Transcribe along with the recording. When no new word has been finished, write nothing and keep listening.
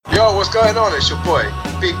Yo, what's going on? It's your boy,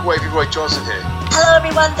 Big Wavy Roy Johnson here. Hello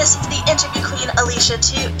everyone, this is the interview queen Alicia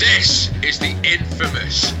too. This is the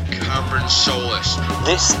infamous Cameron Solis.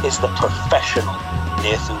 This is the professional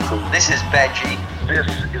Nathan Cruz. This is Benji. This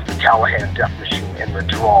is the Callahan Death Machine in the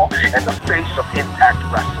draw, and the face of Impact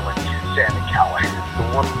Wrestling, Sammy Callahan.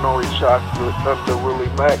 The one and only chocolate under Willie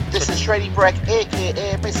Mack. This is Shreddy Breck,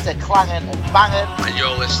 aka Mr. Clangin' and Bangin'. And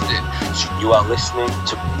you're listening to... You are listening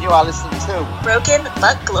to Broken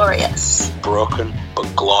but Glorious. Broken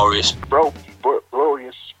but Glorious. Broken but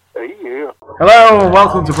Glorious. Hey, yeah. Hello,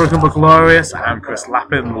 welcome to Broken but Glorious. I'm Chris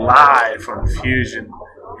Lappin, live from Fusion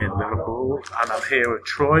in Liverpool, and I'm here with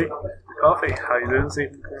Troy McCarthy. How are you doing this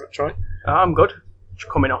evening, Troy? I'm good.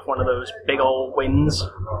 Just coming off one of those big old wins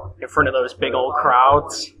in front of those big old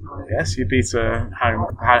crowds. Yes, you beat Harry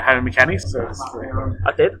McKenny. So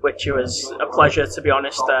I did, which was a pleasure, to be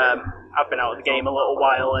honest. I've been out of the game a little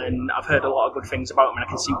while and I've heard a lot of good things about him, and I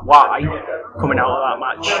can see why coming out of that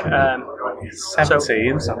match. He's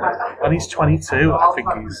 17, and he's 22. I think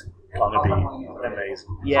he's going to be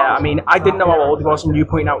amazing. Yeah, I mean, I didn't know how old he was, and you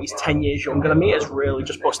pointing out he's 10 years younger than me has really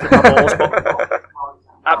just busted my balls. But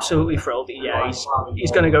absolutely thrilled. Yeah,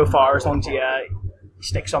 he's going to go far as long as he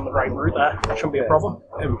sticks on the right route there. Shouldn't be a problem.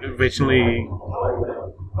 Originally,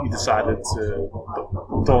 he decided to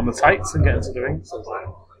don the tights and get into the ring. So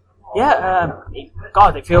yeah,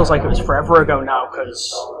 God, it feels like it was forever ago now,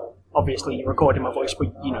 because obviously you're recording my voice, but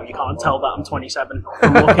you can't tell that I'm 27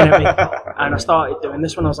 from looking at me. And I started doing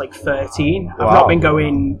this when I was like 13. Wow. I've not been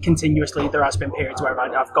going continuously. There has been periods where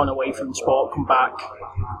I've gone away from sport, come back.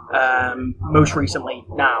 Most recently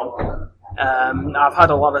now. I've had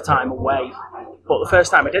a lot of time away. But the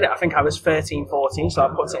first time I did it, I think I was 13, 14, so I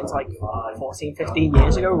put it into like 14, 15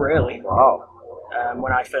 years ago, really. Wow.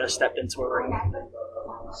 When I first stepped into a ring.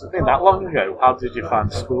 So it's been that long ago. How did you find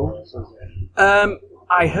school?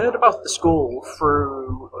 I heard about the school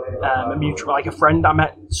through a mutual, like a friend. I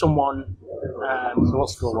met someone. So what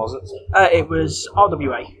school was it? It was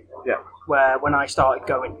RWA. Yeah. Where when I started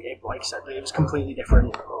going, like I said, it was a completely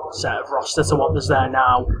different set of roster to what there's there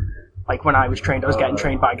now. Like when I was trained, I was getting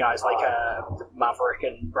trained by guys like Maverick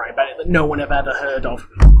and Brian Bennett that no one had ever heard of,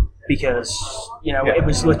 because it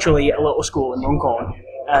was literally a little school in Runcorn.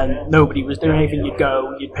 And nobody was doing anything. You'd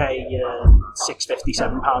go, you'd pay £6.50,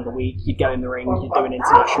 £7 a week, you'd get in the ring, you'd do an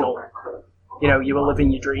international. You were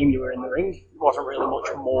living your dream, you were in the ring. There wasn't really much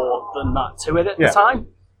more than that to it at the time.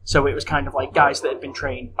 So it was kind of like guys that had been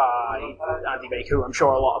trained by Andy Baker, who I'm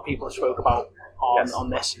sure a lot of people have spoke about on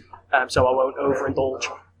this. So I won't overindulge.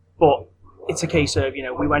 But it's a case of,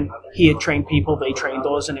 we went, he had trained people, they trained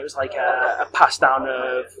us, and it was like a pass down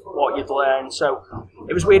of what you'd learn. So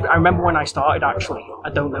it was weird. I remember when I started, actually,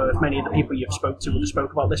 I don't know if many of the people you've spoke to would have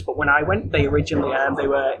spoke about this, but when I went, they originally, they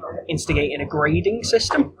were instigating a grading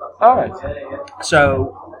system. All right.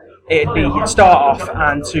 So it'd be, you'd start off,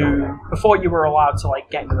 and before you were allowed to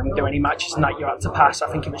like get in the ring, do any matches and that, you had to pass,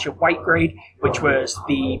 I think it was your white grade, which was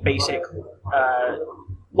the basic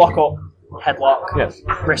lock up,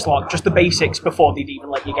 headlock, wrist lock, just the basics before they'd even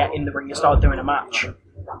let you get in the ring and start doing a match.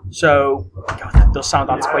 So, God, that does sound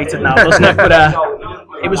antiquated now, doesn't it? But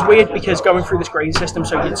it was weird because going through this grading system,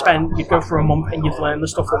 so you'd go through a month and you'd learn the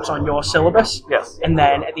stuff that was on your syllabus. Yes. And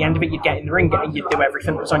then at the end of it, you'd get in the ring and you'd do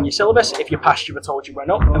everything that was on your syllabus. If you passed, you were told you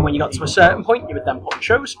went up. And when you got to a certain point, you would then put on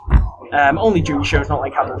shows. Only junior shows, not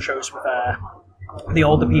like adult shows with the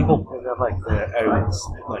older people. They have like their own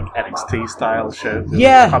NXT style show.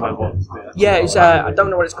 Yeah. It's, I don't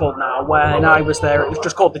know what it's called now. When I was there, it was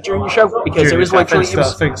just called the junior show, because it was literally. I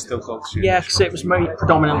think still called junior. Yeah, because it was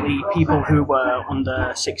predominantly people who were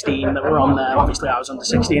under 16 that were on there. Obviously, I was under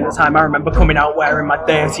 16 at the time. I remember coming out wearing my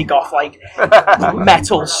dirty goth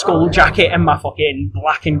metal skull jacket and my fucking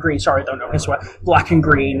black and green. Sorry, I don't know if I swear. Black and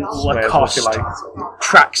green Lacoste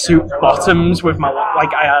tracksuit bottoms with my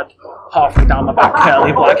I had halfway down my back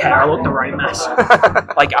curly black hair. I looked a right mess.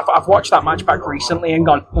 I've watched that match back recently and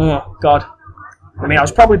gone, oh God. I mean, I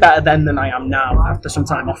was probably better then than I am now after some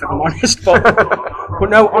time off, if I'm honest. But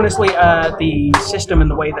no, honestly, the system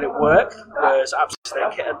and the way that it worked was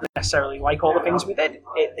absolutely, I didn't necessarily like all the things we did.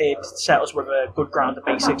 It set us with a good ground of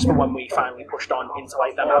basics for when we finally pushed on into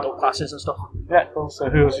like them adult classes and stuff. Yeah, cool. So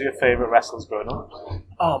who was your favourite wrestlers growing up?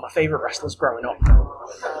 Oh, my favourite wrestlers growing up.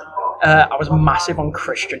 I was massive on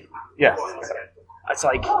Christian. Yes. It's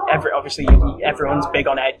like, obviously everyone's big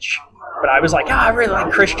on Edge, but I was like, I really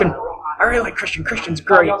like Christian. Christian's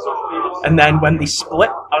great. And then when they split,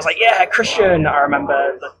 I was like, yeah, Christian. I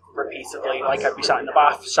remember repeatedly, I'd be sat in the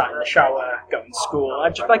bath, sat in the shower, going to school,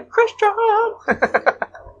 I'd just be like, Christian!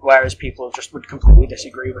 Whereas people just would completely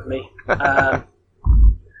disagree with me.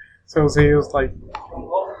 So he was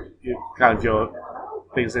kind of your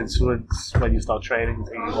biggest influence when you start training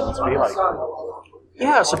who you want to be like?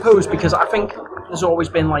 Yeah, I suppose, because I think there's always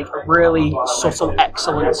been like a really subtle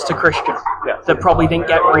excellence to Christian that probably didn't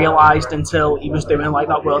get realised until he was doing like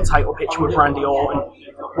that world title picture with Randy Orton,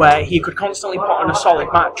 where he could constantly put on a solid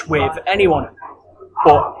match with anyone.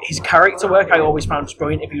 But his character work I always found was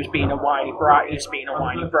brilliant. If he was being a whiny brat, he was being a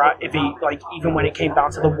whiny brat. If he, like, even when it came down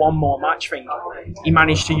to the one more match thing, he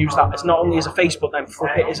managed to use that as not only as a face, but then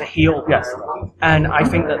flip it as a heel. Yes. And I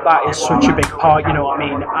think that is such a big part, you know what I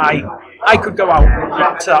mean? I could go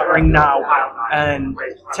out to that ring now and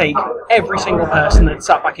take every single person that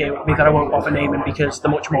sat back here with me that I won't bother naming because they're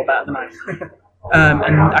much more better than I am.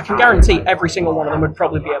 And I can guarantee every single one of them would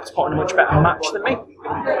probably be able to put on a much better match than me.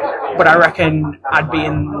 But I reckon I'd be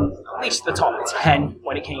in at least the top 10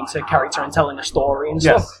 when it came to character and telling a story and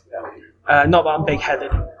stuff. Not that I'm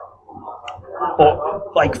big-headed.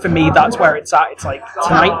 But, like, for me, that's where it's at. It's like,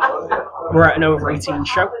 tonight, we're at an over-18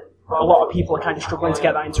 show. A lot of people are kind of struggling to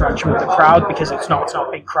get that interaction with the crowd because it's not a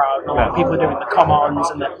big crowd. And a lot of people are doing the come-ons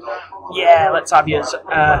and the, yeah, let's have yous.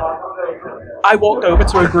 I walked over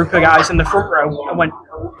to a group of guys in the front row and went,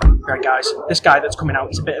 right guys, this guy that's coming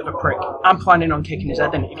out is a bit of a prick. I'm planning on kicking his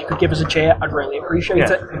head in. If you could give us a cheer, I'd really appreciate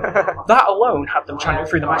it. That alone had them chanting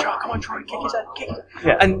through the match, oh, come on, Troy, kick his head, kick his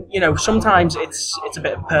head. And, you know, sometimes it's a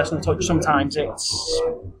bit of a personal touch. Sometimes it's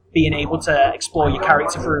being able to explore your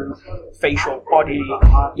character through facial, body,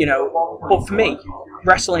 you know. But for me,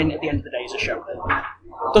 wrestling at the end of the day is a show.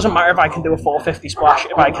 Doesn't matter if I can do a 450 splash,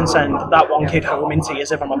 if I can send that one kid home in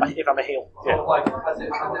tears if I'm a heel.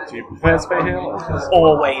 Do you prefer to be heel?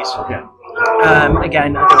 Always.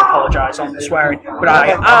 Again, I do apologise on the swearing, but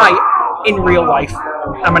I, in real life,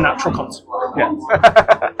 am a natural cunt.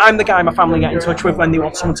 I'm the guy my family get in touch with when they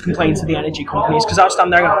want someone to complain to the energy companies, because I'll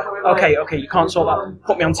stand there and go, okay, you can't sort that.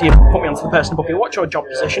 Put me onto the person above you. What's your job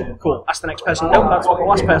position? Cool. Ask the next person. No, that's what the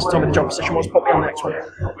last person told me the job position was. Put me on the next one.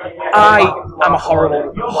 I am a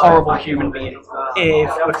horrible, horrible human being.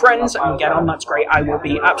 If we're friends and we get on, that's great. I will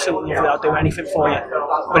be absolutely lovely. I'll do anything for you.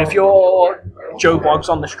 But if you're Joe Bloggs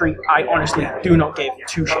on the street, I honestly do not give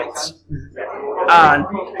two shits. And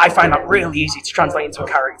I find that really easy to translate into a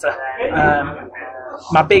character.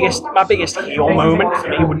 My biggest heel moment for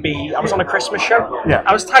me would be, I was on a Christmas show.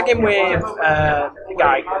 I was tagging with a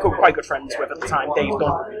guy quite good friends with at the time, Dave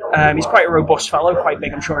Dunn. He's quite a robust fellow, quite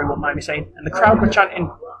big, I'm sure he won't mind me saying. And the crowd were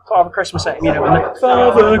chanting Father Christmas at him, you know, and the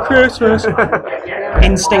Father Christmas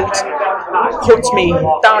instinct puts me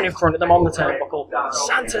down in front of them on the turnbuckle.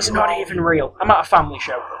 Santa's not even real. I'm at a family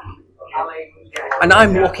show. And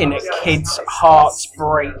I'm looking at kids' hearts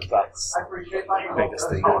break. That's the biggest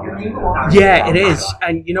thing. Yeah, it is.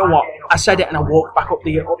 And you know what? I said it and I walked back up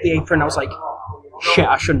the apron and I was like, shit,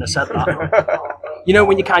 I shouldn't have said that. You know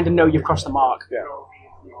when you kind of know you've crossed the mark?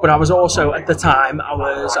 But I was also, at the time, I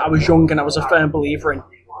was young and I was a firm believer in,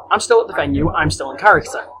 I'm still at the venue, I'm still in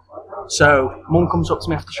character. So, Mum comes up to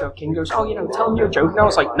me after the show, King goes, oh, you know, tell him you're joking. I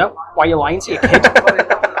was like, no, why are you lying to your kid?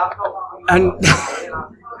 And...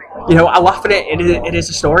 you know, I laugh at it. It is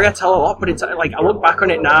a story I tell a lot, but it's like I look back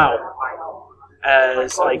on it now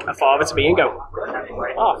as like a father to me and go,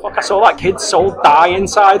 "Oh fuck! I saw that kid's soul die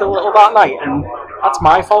inside a little that night, and that's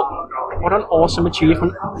my fault." What an awesome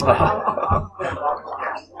achievement!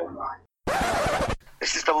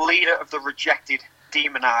 This is the leader of the rejected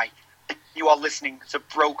Demon Eye. You are listening to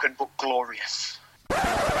Broken but Glorious.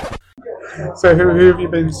 So who have you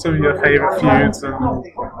been some of your favourite feuds and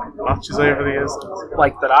matches over the years?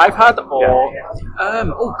 Like that I've had, or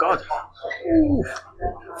oh god,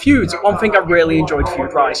 feuds. One thing I really enjoyed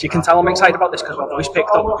feud-wise. You can tell I'm excited about this because my voice picked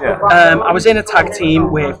up. I was in a tag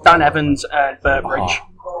team with Dan Evans and Bert Bridge.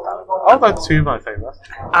 Oh, that's two of my favourites.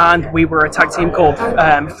 And we were a tag team called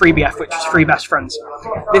 3BF, which was Three Best Friends.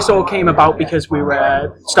 This all came about because we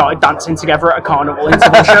started dancing together at a carnival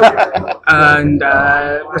interval show, and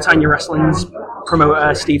Britannia Wrestling's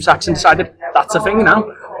promoter Steve Saxon decided that's a thing now,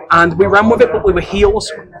 and we ran with it, but we were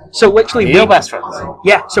heels. So literally, Heel best friends.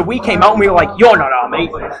 Yeah. So we came out and we were like, "You're not our mate.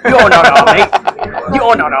 You're not our mate.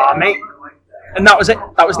 You're not our mate." And that was it.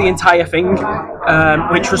 That was the entire thing,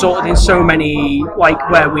 which resulted in so many, like,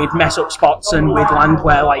 where we'd mess up spots and we'd land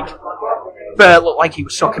where, like, Bert looked like he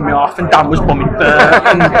was sucking me off and Dan was bumming Bert.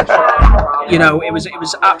 And, you know, it was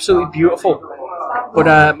absolutely beautiful.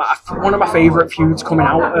 But one of my favourite feuds coming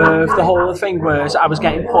out of the whole thing was I was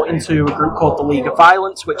getting put into a group called the League of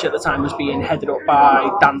Violence, which at the time was being headed up by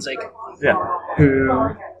Danzig,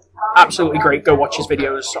 who... absolutely great. Go watch his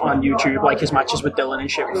videos on YouTube, like his matches with Dylan and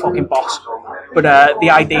shit, fucking boss. But the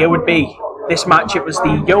idea would be this match. It was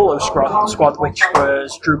the YOLO squad, which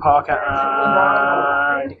was Drew Parker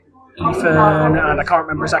and Ethan, and I can't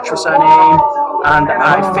remember his actual surname, and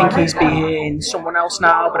I think he's being someone else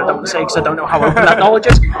now, but I don't want to say because I don't know how open that knowledge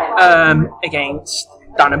is, against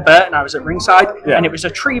Dan and Bert, and I was at ringside, and it was a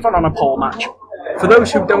Trevon on a pole match. For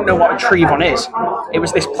those who don't know what a Trevon is, it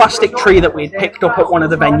was this plastic tree that we'd picked up at one of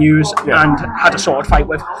the venues and had a sword fight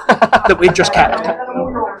with that we'd just kept.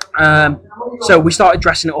 So we started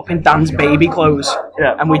dressing it up in Dan's baby clothes,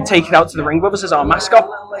 and we'd take it out to the ring with us as our mascot.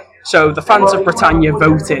 So the fans of Britannia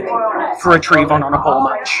voted for a Trevon on a pole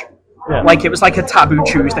match. Like it was like a Taboo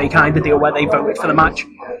Tuesday kind of deal where they voted for the match.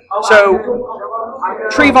 So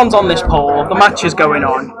Trevon's on this pole, the match is going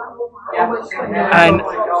on, and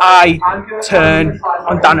I turn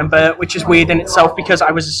on Dan and Bert, which is weird in itself because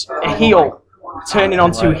I was a heel turning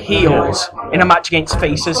onto heels in a match against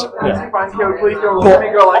faces. Does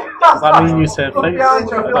that mean you turned face?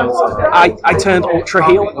 I turned ultra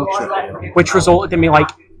heel, which resulted in me like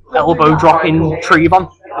elbow dropping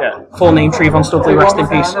Trevon. Full name Trevon Studley, rest in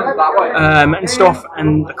peace, and stuff,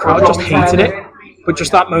 and the crowd just hated it. But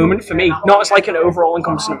just that moment for me, not as like an overall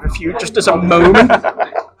encompassing of a feud, just as a moment,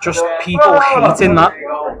 just people hating that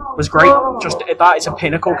was great. Just that is a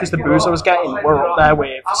pinnacle because the boos I was getting were up there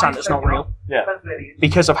with Santa's Not Real.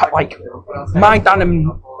 Because of how, like, my Dan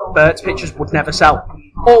and Bert's pictures would never sell.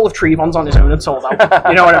 All of Trevon's on his own had sold out.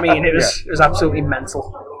 You know what I mean? It was absolutely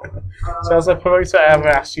mental. So has a promoter ever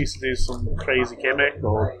asked you to do some crazy gimmick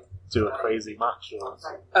or do a crazy match?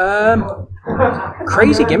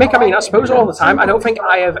 Crazy gimmick? I mean, I suppose all the time. I don't think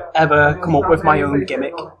I have ever come up with my own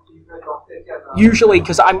gimmick. Usually,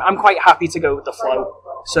 because I'm quite happy to go with the flow.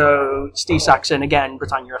 So, Steve Saxon, again,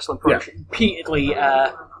 Britannia Wrestling Promotion, repeatedly.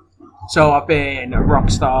 So, I've been a rock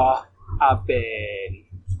star. I've been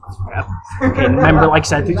a member, like I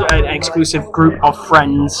said, an exclusive group of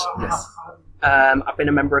friends. I've been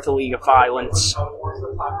a member of the League of Violence,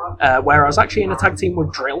 where I was actually in a tag team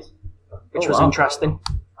with Drill, which was interesting.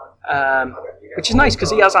 Which is nice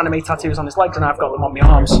because he has anime tattoos on his legs and I've got them on my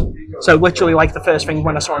arms. So literally, like the first thing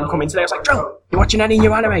when I saw him come in today, I was like, Drill, you watching any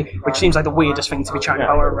new anime? Which seems like the weirdest thing to be chatting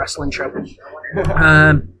about at a wrestling show.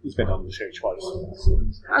 He's been on the show twice.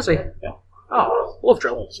 Has he? Yeah. Oh, love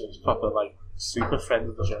Drill. So he's proper, like, super friend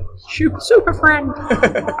of the show. Super friend.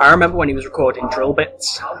 I remember when he was recording Drill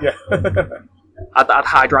bits. I'd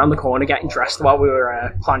hide around the corner getting dressed while we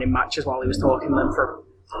were planning matches while he was talking them through.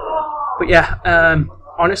 But yeah,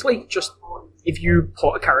 honestly, just if you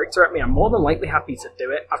put a character at me, I'm more than likely happy to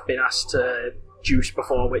do it. I've been asked to juice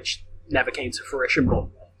before, which never came to fruition, but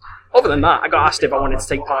other than that, I got asked if I wanted to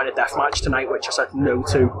take part in a death match tonight, which I said no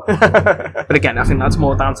to. But again, I think that's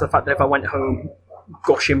more down to the fact that if I went home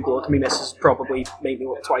gushing blood, my missus probably made me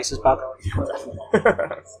look twice as bad.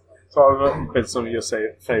 So what have been some of your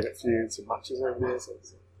favourite feuds and matches over the years?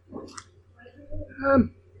 I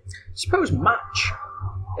suppose match.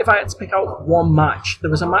 If I had to pick out one match, there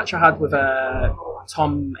was a match I had with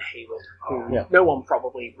Tom Haywood, who no one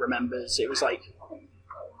probably remembers. It was like,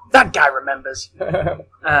 that guy remembers.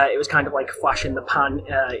 It was kind of like a flash in the pan.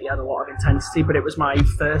 He had a lot of intensity, but it was my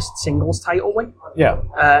first singles title win.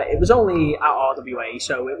 It was only at RWA,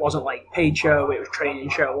 so it wasn't like paid show, it was training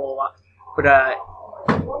show, all that. But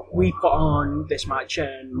we put on this match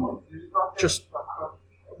and just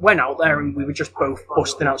went out there and we were just both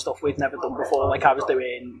busting out stuff we'd never done before. Like I was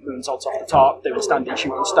doing moonsaults off the top, doing standing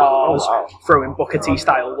shooting stars, throwing Booker T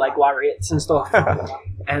style leg lariats and stuff.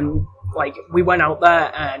 And like we went out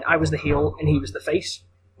there and I was the heel and he was the face.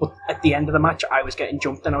 But at the end of the match I was getting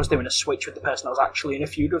jumped and I was doing a switch with the person I was actually in a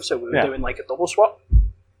feud with, so we were doing like a double swap.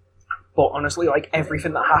 But honestly, like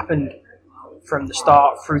everything that happened from the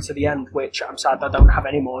start through to the end, which I'm sad I don't have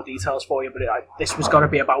any more details for you, but this was got to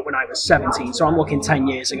be about when I was 17, so I'm looking 10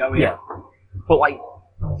 years ago here. But like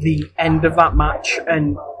the end of that match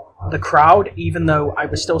and the crowd, even though I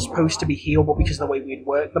was still supposed to be heel, but because of the way we'd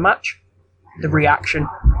worked the match, the reaction,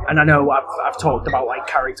 and I know I've talked about like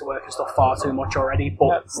character work and stuff far too much already,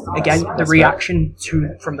 but again, the reaction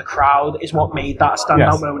from the crowd is what made that a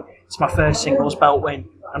standout moment. It's my first singles belt win.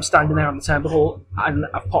 I'm standing there on the turnbuckle and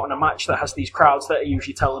I've put on a match that has these crowds that are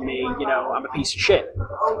usually telling me, you know, I'm a piece of shit.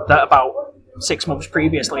 That about 6 months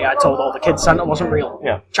previously I told all the kids Santa wasn't real,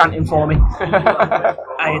 chanting for me.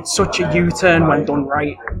 I had such a U-turn when done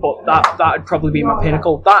right, but that would probably be my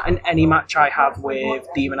pinnacle. That and any match I have with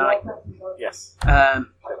Demon Eye.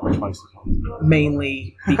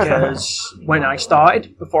 Mainly because when I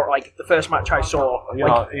started, before like the first match I saw, you're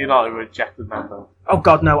not a rejected member. Oh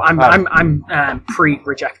God, no! I'm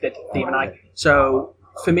pre-rejected Demon Eye. So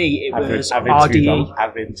for me, it was RDE.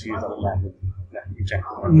 I've been 2011.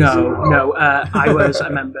 No. I was a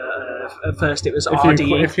member of. At first, it was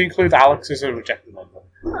RDE. If you include Alex as a rejected member,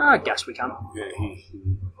 I guess we can.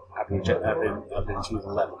 I've been choosing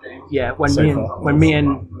 11. Yeah, when me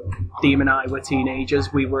and Deem and I were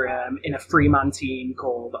teenagers, we were in a 3-man team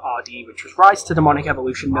called RD, which was Rise to Demonic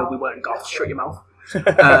Evolution. No, we weren't goths. Shut your mouth.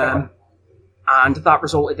 And that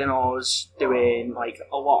resulted in us doing like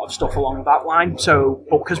a lot of stuff along that line. So,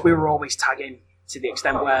 but because we were always tagging to the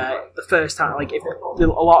extent where the first time, like if a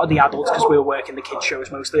lot of the adults, because we were working the kids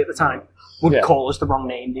shows mostly at the time, would call us the wrong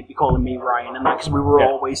name. They'd be calling me Ryan and that because we were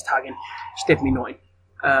always tagging. Just did me nothing.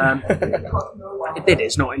 It did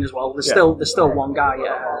his nothing as well. There's still one guy,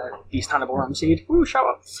 East Hannibal Ramseed, shout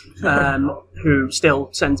out, who still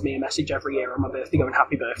sends me a message every year on my birthday going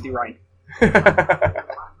happy birthday Ryan.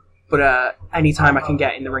 But anytime I can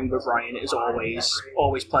get in the ring with Ryan, it is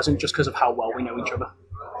always pleasant just because of how well we know each other.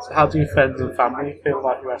 So how do your friends and family feel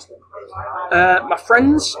about wrestling? My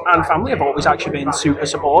friends and family have always actually been super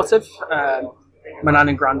supportive. My nan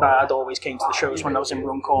and granddad always came to the shows when I was in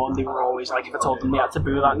Runcorn. They were always like, if I told them they had to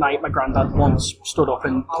boo that night, my granddad once stood up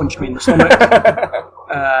and punched me in the stomach.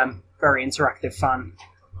 Very interactive fan.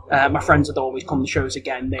 My friends had always come to shows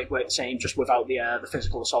again. They'd work the same, just without the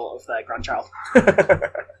physical assault of their grandchild.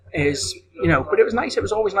 But it was nice. It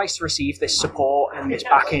was always nice to receive this support and this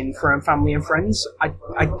backing from family and friends.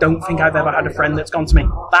 I don't think I've ever had a friend that's gone to me,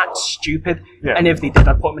 that's stupid. Yeah. And if they did,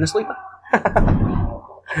 I'd put them in a sleeper.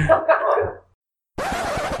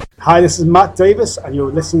 Hi, this is Matt Davis, and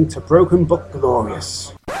you're listening to Broken But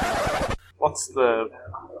Glorious. What's the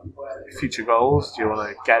future goals? Do you want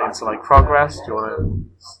to get into like progress? Do you want to?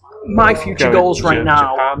 My future goals right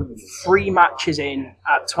now: Japan? 3 matches in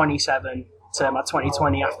at 27 to my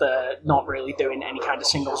 2020 after not really doing any kind of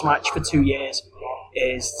singles match for 2 years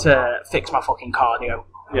is to fix my fucking cardio.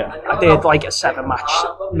 Yeah. I did like a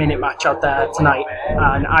 7-minute match out there tonight,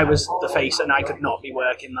 and I was the face, and I could not be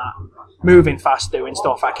working that. Moving fast, doing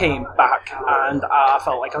stuff. I came back, and I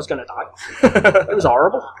felt like I was going to die. It was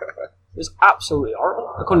horrible. It was absolutely horrible.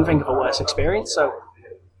 I couldn't think of a worse experience. So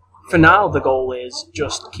for now, the goal is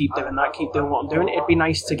just keep doing that, keep doing what I'm doing. It'd be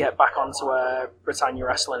nice to get back onto Britannia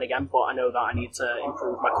Wrestling again, but I know that I need to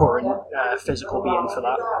improve my current physical being for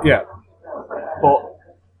that. Yeah. But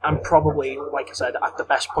I'm probably, like I said, at the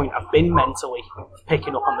best point I've been mentally,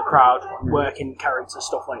 picking up on the crowd, working characters,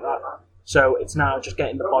 stuff like that. So it's now just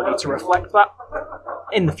getting the body to reflect that.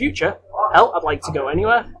 In the future, hell, I'd like to go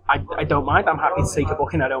anywhere. I don't mind. I'm happy to take a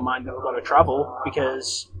booking. I don't mind if I've got to travel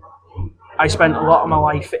because I spent a lot of my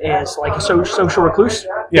life as like a social recluse.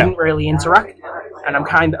 Didn't really interact, and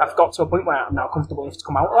I've got to a point where I'm now comfortable enough to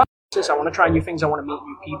come out of that. I want to try new things. I want to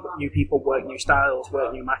meet new people, work new styles,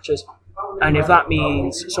 work new matches. And if that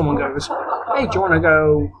means someone goes, hey, do you want to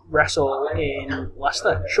go wrestle in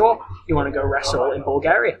Leicester? Sure. You want to go wrestle in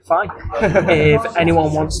Bulgaria? Fine. If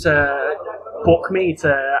anyone wants to book me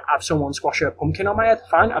to have someone squash a pumpkin on my head,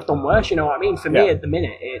 fine. I've done worse, you know what I mean? For me, at the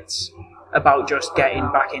minute, it's about just getting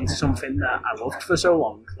back into something that I loved for so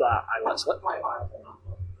long that I let slip.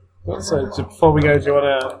 So before we go, do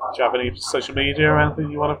you have any social media or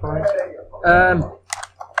anything you want to promote?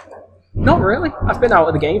 Not really. I've been out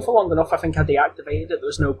of the game for long enough. I think I deactivated it. There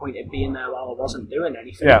was no point in being there while I wasn't doing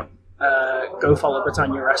anything. Yeah. Go follow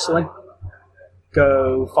Britannia Wrestling.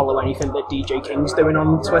 Go follow anything that DJ King's doing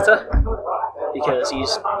on Twitter because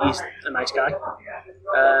he's a nice guy.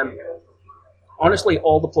 Honestly,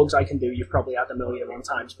 all the plugs I can do, you've probably had 1,000,001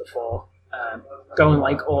 times before. Go and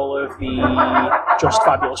like all of the Just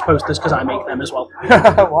Fabulous posters because I make them as well.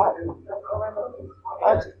 What?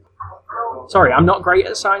 Sorry, I'm not great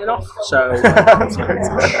at signing off, so...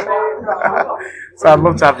 So I'd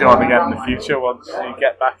love to have you on again in the future once you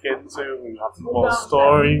get back into and have more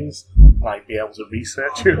stories, like be able to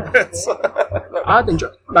research you a bit. I'd enjoy...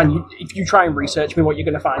 Man, if you try and research me, what you're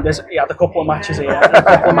going to find is he had a couple of matches here, and a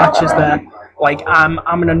couple of matches there. Like, I'm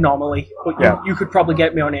an anomaly, but you could probably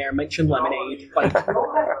get me on air and mention Lemonade. Like,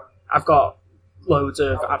 I've got loads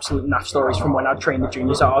of absolute naff stories from when I'd train the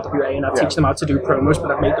juniors at RWA and I'd teach them how to do promos, but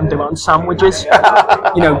I'd make them do it on sandwiches.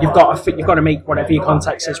 You've got to make whatever your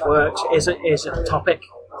context is work. Is a topic.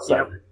 You know,